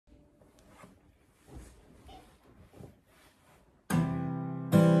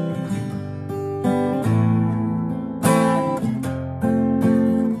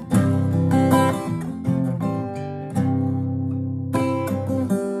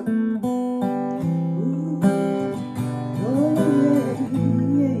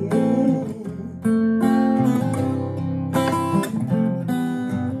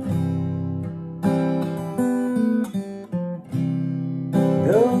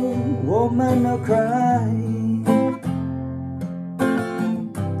woman, no cry.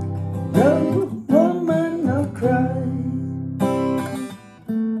 No woman, no cry.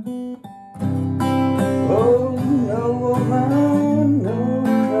 Oh, no woman, no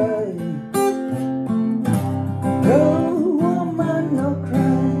cry. No woman, no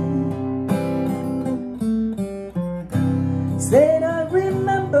cry. Said I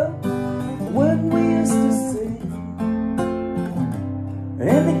remember when we used to sing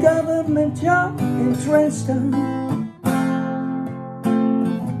in the government job in Trenchtown.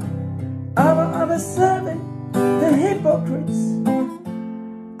 I was serving the hypocrites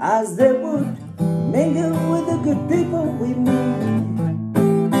as they would mingle with the good people we meet.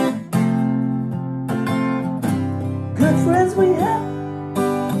 Good friends we have,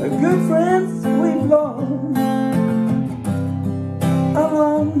 good friends we've lost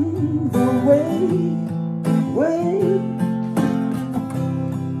along the way.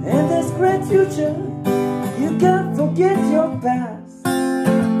 And this great future, you can't forget your past.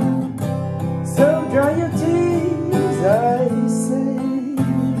 So dry your tears, I say.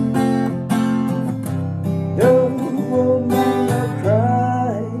 No woman, no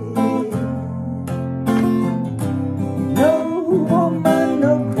cry. No woman,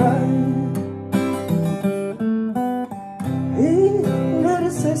 no cry. Hey,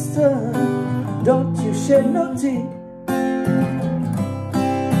 little sister, don't you shed no tears.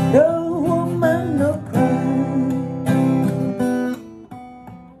 No woman, no cry.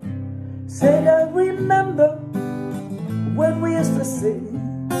 Said I remember when we used to sing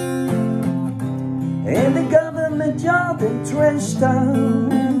in the government job in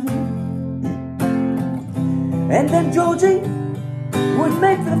Trenchtown. And then Georgie would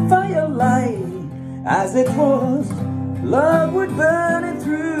make the fire light. As it was, love would burn it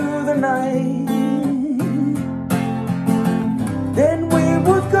through the night. Then we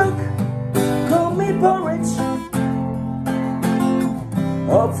would cook homemade porridge,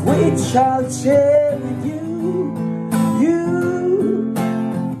 of which I'll share with you.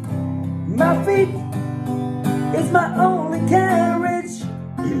 My feet is my only carriage,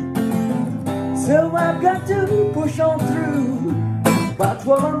 so I've got to push on through. But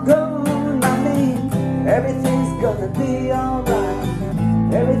while I'm going, I mean, everything's gonna be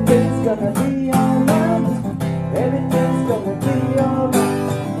alright. Everything's gonna be alright. Everything's gonna be alright.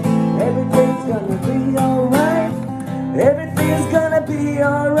 Everything's gonna be alright. Everything's gonna be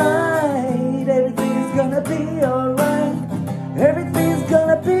alright. Everything's gonna be alright. Everything's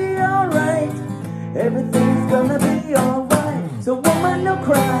gonna be alright. Everything's gonna be alright. So woman, no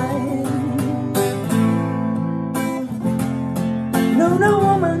cry. No, no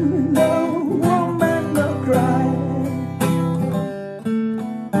woman, no cry.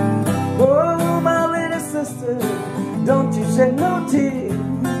 Oh, my little sister, don't you shed no tears.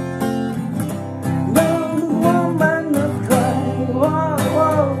 No woman, no cry. Whoa,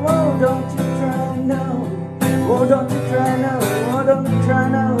 whoa, whoa, don't you cry now. Oh, don't you cry now. Oh, don't you cry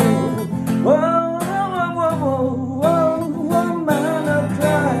now.